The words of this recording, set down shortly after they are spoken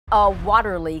A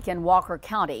water leak in Walker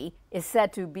County is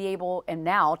said to be able and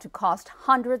now to cost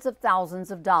hundreds of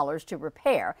thousands of dollars to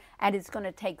repair, and it's going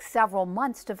to take several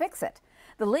months to fix it.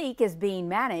 The leak is being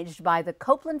managed by the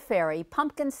Copeland Ferry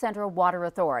Pumpkin Center Water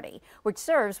Authority, which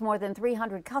serves more than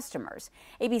 300 customers.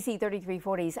 ABC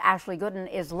 3340's Ashley Gooden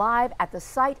is live at the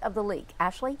site of the leak.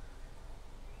 Ashley?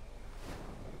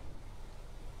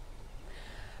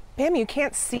 Pam, you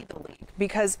can't see the leak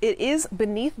because it is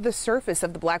beneath the surface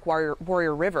of the Black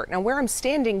Warrior River. Now, where I'm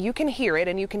standing, you can hear it,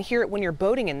 and you can hear it when you're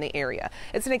boating in the area.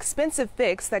 It's an expensive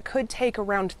fix that could take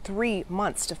around 3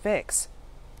 months to fix.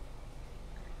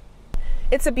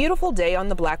 It's a beautiful day on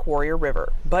the Black Warrior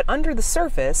River, but under the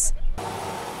surface,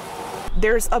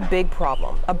 there's a big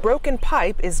problem. A broken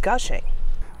pipe is gushing.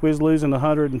 We was losing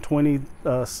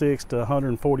 126 to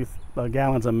 140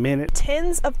 gallons a minute.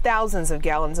 Tens of thousands of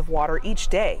gallons of water each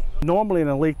day. Normally in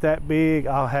a leak that big,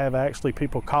 I'll have actually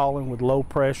people calling with low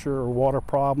pressure or water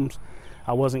problems.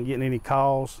 I wasn't getting any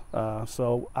calls,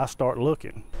 so I start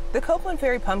looking. The Copeland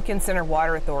Ferry Pumpkin Center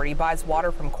Water Authority buys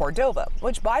water from Cordova,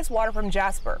 which buys water from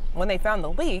Jasper. When they found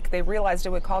the leak, they realized it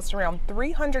would cost around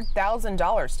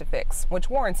 $300,000 to fix, which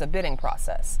warrants a bidding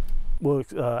process. We'll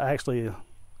actually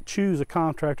choose a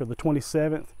contractor the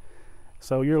 27th,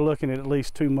 so you're looking at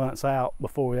least 2 months out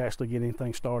before we actually get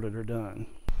anything started or done.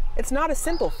 It's not a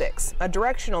simple fix. A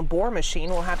directional bore machine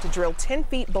will have to drill 10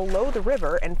 feet below the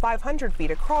river and 500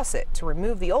 feet across it to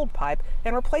remove the old pipe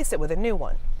and replace it with a new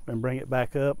one. And bring it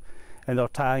back up, and they'll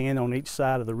tie in on each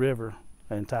side of the river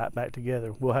and tie it back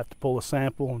together. We'll have to pull a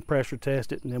sample and pressure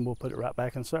test it, and then we'll put it right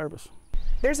back in service.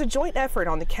 There's a joint effort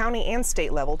on the county and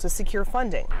state level to secure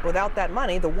funding. Without that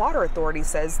money, the Water Authority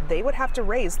says they would have to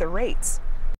raise their rates.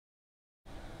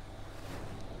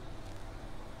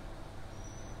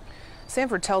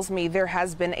 Sanford tells me there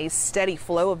has been a steady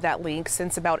flow of that leak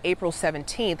since about April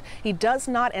 17th. He does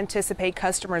not anticipate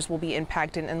customers will be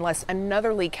impacted unless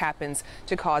another leak happens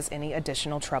to cause any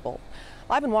additional trouble.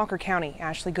 Live in Walker County,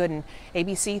 Ashley Gooden,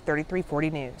 ABC 3340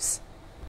 News.